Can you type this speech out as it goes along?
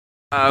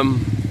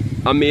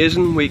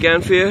Amazing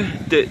weekend for you.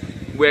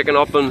 Waking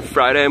up on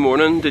Friday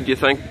morning, did you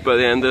think by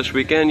the end of this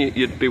weekend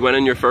you'd be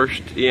winning your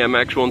first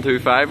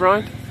EMX125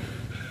 round?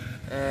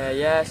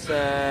 Yes,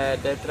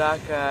 the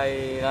track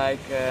I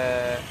like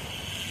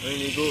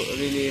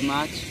really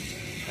much,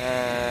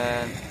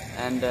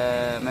 and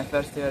my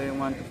first year in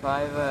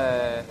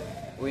 125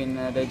 win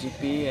the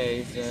GP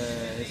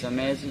is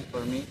amazing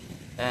for me,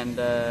 and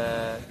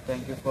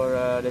thank you for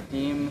the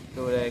team,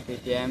 to the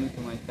KTM,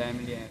 to my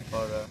family, and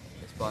for the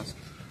sponsors.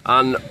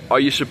 And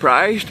are you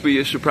surprised? Were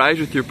you surprised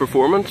with your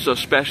performance,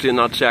 especially in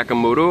that second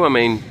moto? I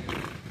mean,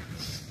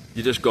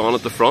 you just gone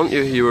at the front.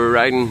 You were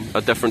riding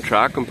a different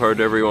track compared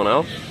to everyone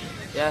else.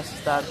 Yes,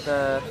 start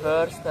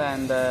first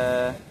and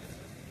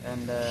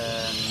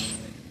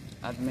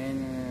admin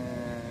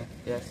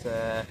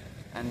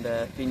and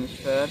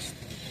finish first,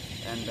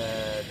 and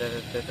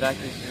the track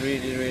is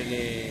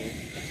really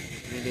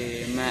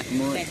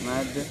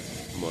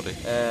muddy,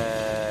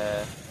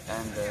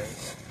 and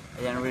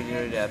I am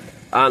really happy.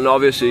 And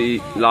obviously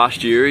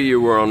last year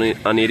you were on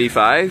an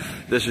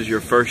 85. This is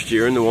your first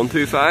year in the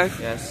 125.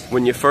 Yes.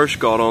 When you first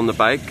got on the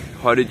bike,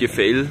 how did you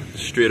feel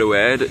straight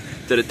away? Did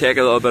it take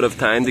a little bit of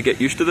time to get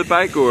used to the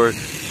bike, or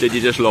did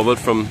you just love it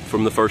from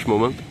the first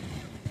moment?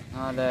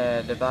 No,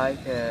 the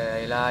bike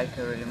I like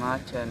really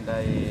much, and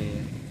I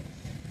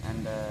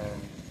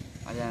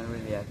am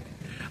really happy.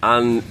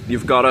 And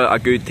you've got a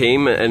good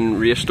team in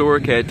Race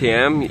Store,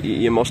 KTM.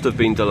 You must have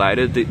been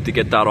delighted to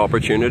get that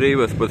opportunity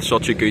with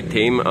such a good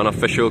team, an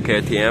official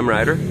KTM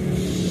rider.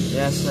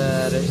 Yes,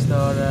 Race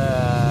Store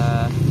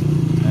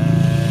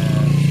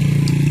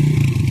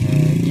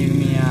give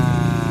me a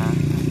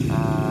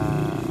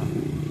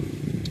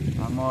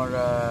more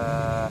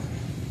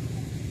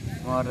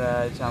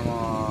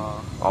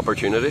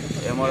Opportunity.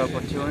 More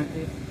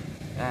opportunity,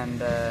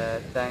 and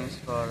thanks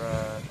for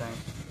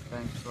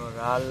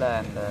all,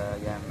 and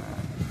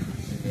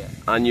yeah.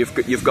 And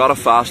you've got a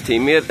fast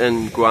teammate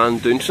in Guan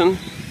Dunson.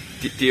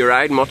 Do you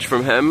ride much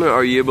from him?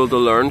 Are you able to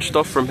learn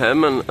stuff from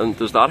him, and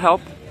does that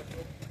help?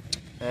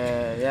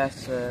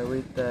 Yes,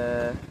 with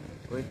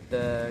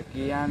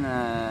Kian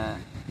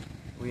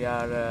we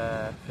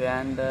are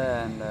friends,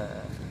 and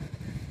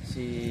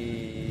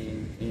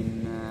see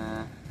in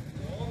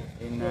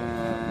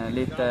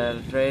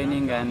little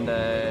training and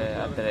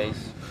at the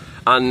race.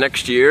 And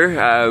next year,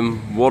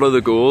 what are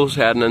the goals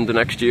heading into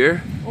next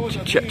year?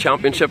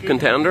 Championship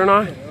contender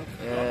now?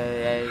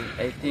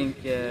 I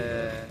think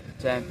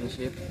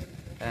championship,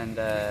 and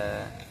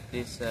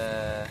this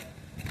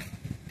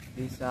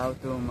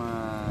autumn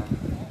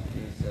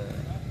is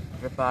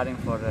preparing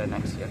for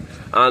next year.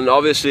 And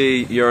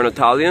obviously you're an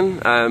Italian.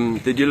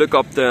 Did you look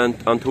up to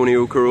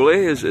Antonio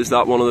Caroli? Is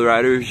that one of the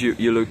riders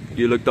you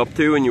looked up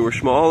to when you were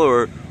small,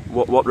 or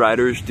what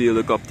riders do you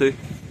look up to?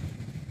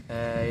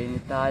 In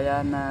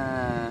Italian,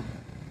 I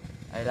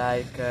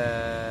like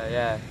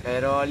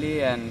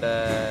Cairoli and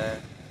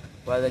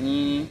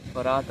Guadagnini,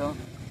 Forato,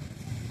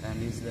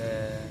 and he's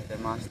the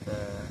master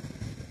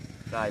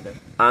rider.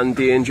 And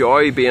do you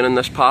enjoy being in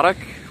this paddock,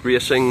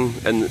 racing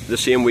in the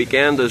same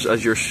weekend as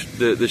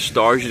the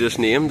stars you just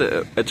named?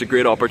 It's a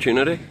great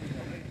opportunity.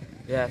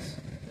 Yes.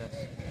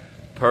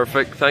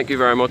 Perfect. Thank you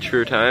very much for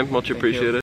your time. Much appreciated.